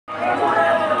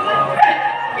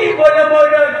जीवन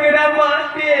मोर किणा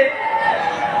माटे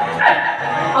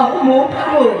मो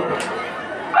भाव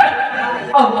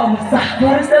हम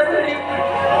सागर सबरी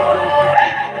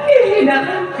केही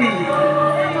नाहंती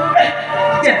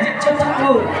जानिछ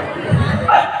बाबू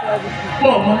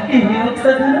मम केही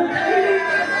औषध न खाइले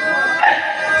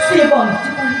से बंची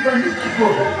पारिबनि थिबो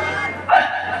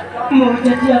मो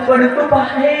जति आपणको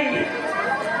पाए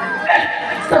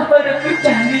सहरକୁ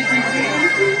ଚାଲିଯିବି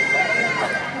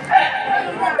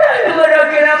ମୋର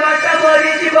କିଣା ମାତା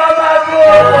ମରିଯିବ ବାବୁ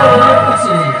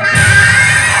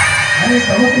अरे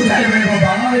तुमको जाए मेरे को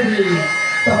बाहर भी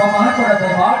तब मां पड़ा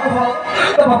बाहर हो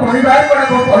तब परिवार पड़ा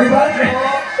परिवार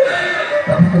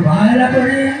तब तो बाहर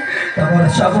पड़े तब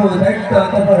सब दायित्व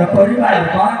तब परिवार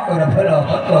बात कर भल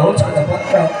पत्र हो छत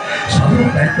पत्र सब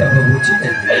दायित्व बुझी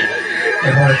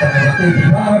केवल तब मते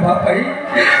विवाह बापाई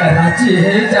राजी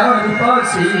है जाओ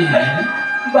रूपसी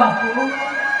बाबू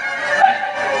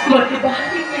मते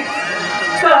बाहर के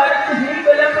सार कुनी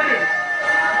गला पड़े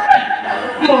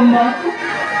मम्मा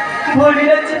भोली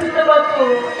न चित बाबू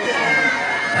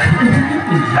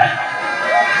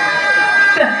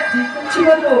ताती कुछ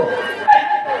बाबू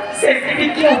सेठी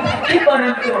क्या के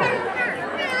परंतु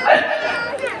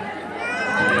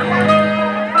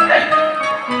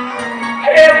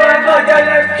हे माता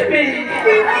लक्ष्मी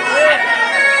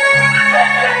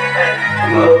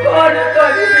मुकोड़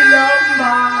करी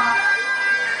बिलम्मा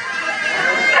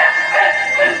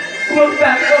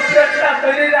मुक्ता को प्रताप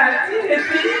रे राजी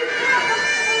देवी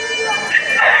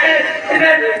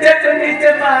नीचे तो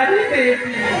नीचे मारी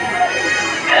देवी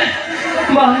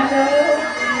मानो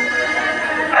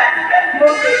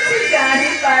मुझे जानी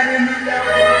पारे मिला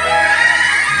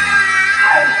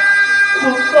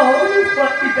मुझको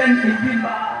प्रतिबंध देवी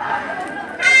माँ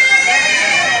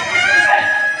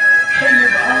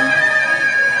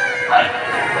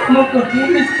मुझको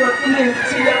निष्पत्ति नहीं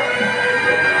छिया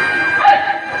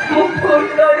मुझको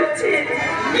करुछि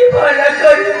कि भला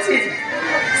करुछि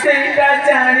सेटा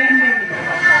जानिनी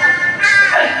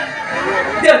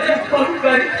जब फोन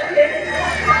करते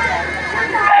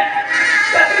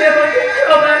तबे मुझे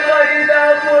क्षमा करी दा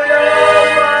बोलो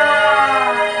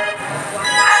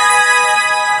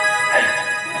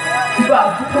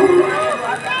बाबू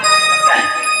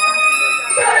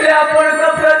ताले आपण का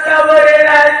प्रस्ताव रे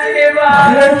राजी बा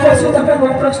अरे पशु तब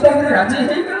प्रस्ताव रे राजी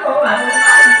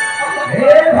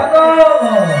हे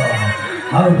भगवान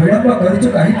आ विलंब करिछु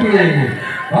काहे के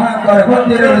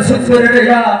मंदिर सिंदूर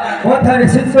या पथर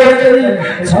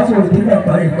सिंदूर सब दिन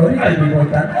पाई करी देबो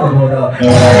ताको मोर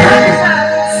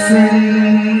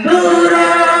सिंदूर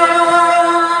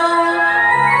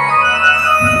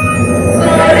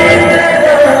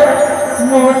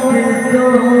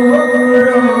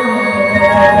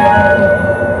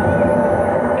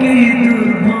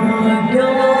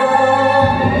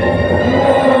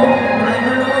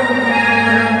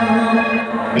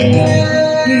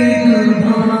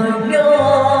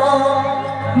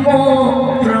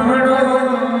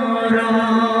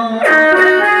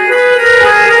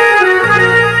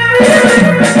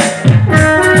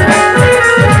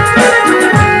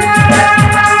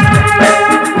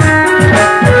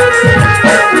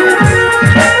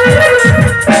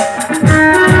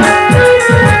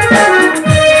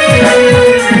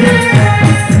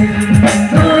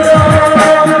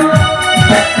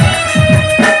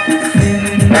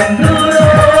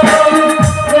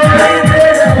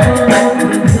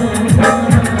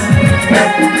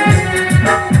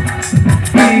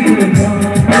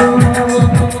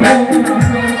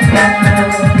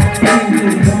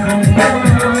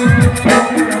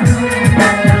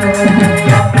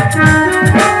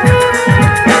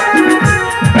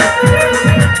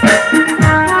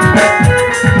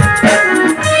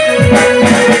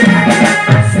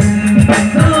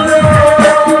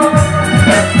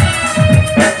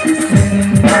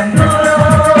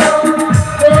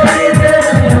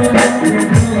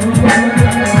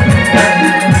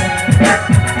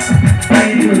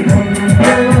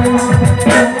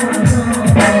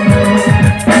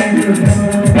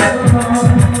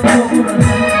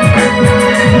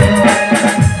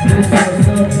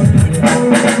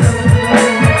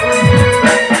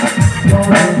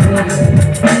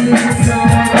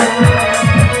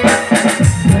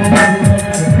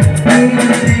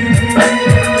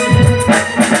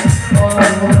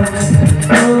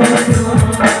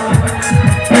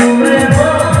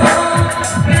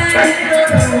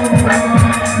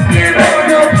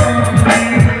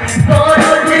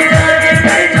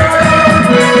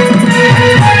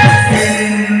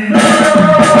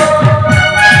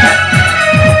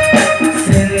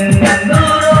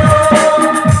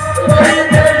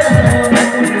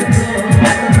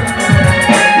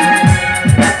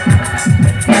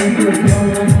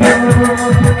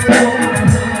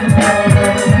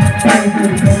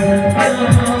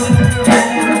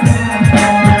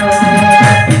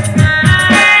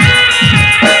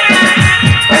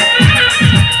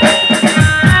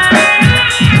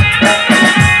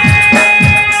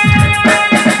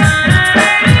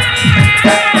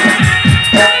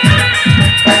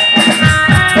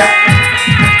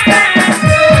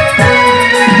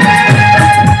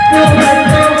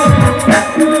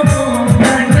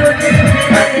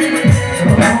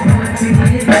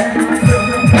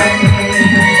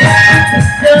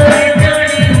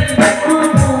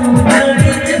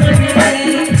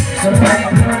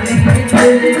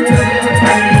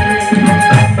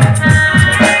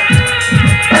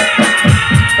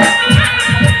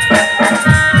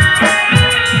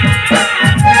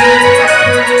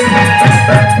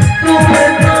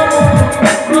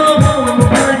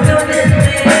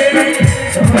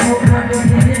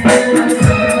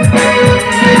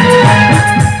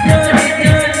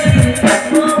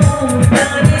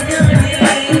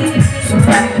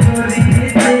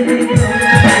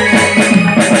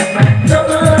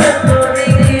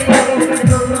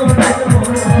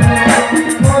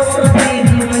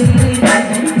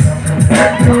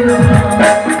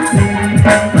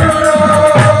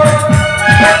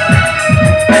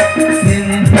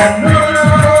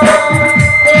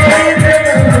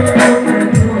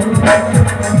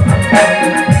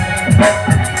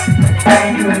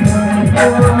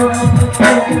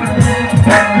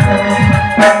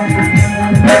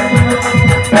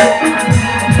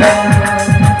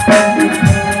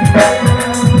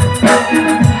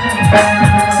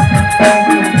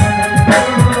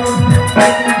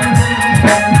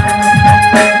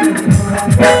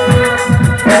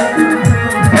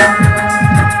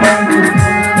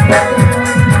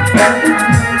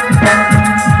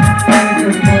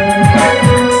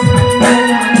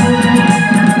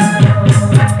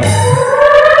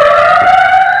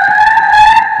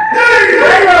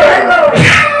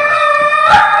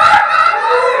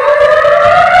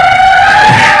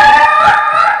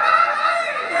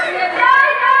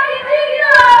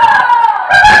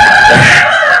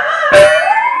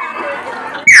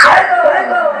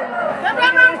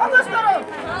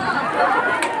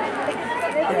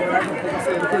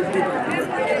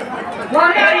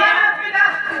बोले पिला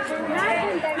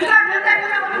पिला घंटा के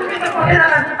मुझे तो पढ़े ना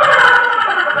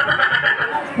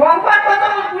भगवान को तो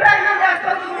पूरा ही जा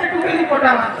तो मुझे टुकड़ी नहीं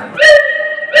पटा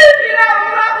पिला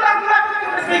पूरा पूरा पूरा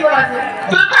टुकड़ी बोला से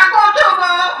तू का को तो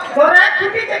तोरे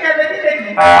छुट्टी के के बेटी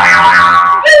देखी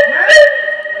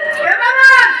केना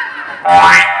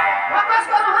वापस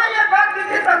करो हां ये बात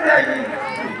दीजिए तब जाएगी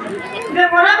ये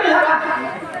बड़ा भी हला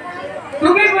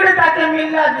टुकड़ी बोले ताके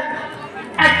मिलना दे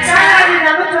अच्छा यारी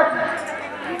जानो चोक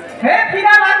हे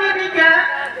फिरा बाजी भी क्या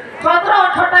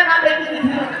 17-18 टका लेके दी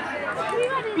थी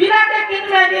फिरा के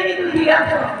कितने देनी तू दिया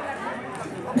तो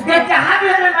जे चाहा भी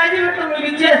हमें माजी में तो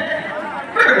मिली छे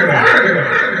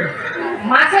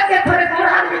मासे के थोड़े दूर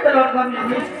हाथ भी तो लौट गए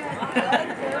मिली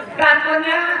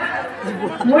काकोनिया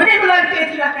मुझे बुला के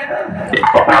चिल्ला के तो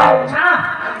हां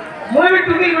मुझे भी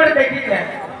टुकड़ी बोले देखी है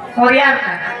और यार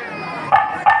का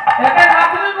एके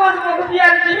बात में बहुत मुखिया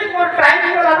जी भी मोर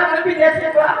टाइम बोला ना मैं भी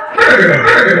जैसे बोला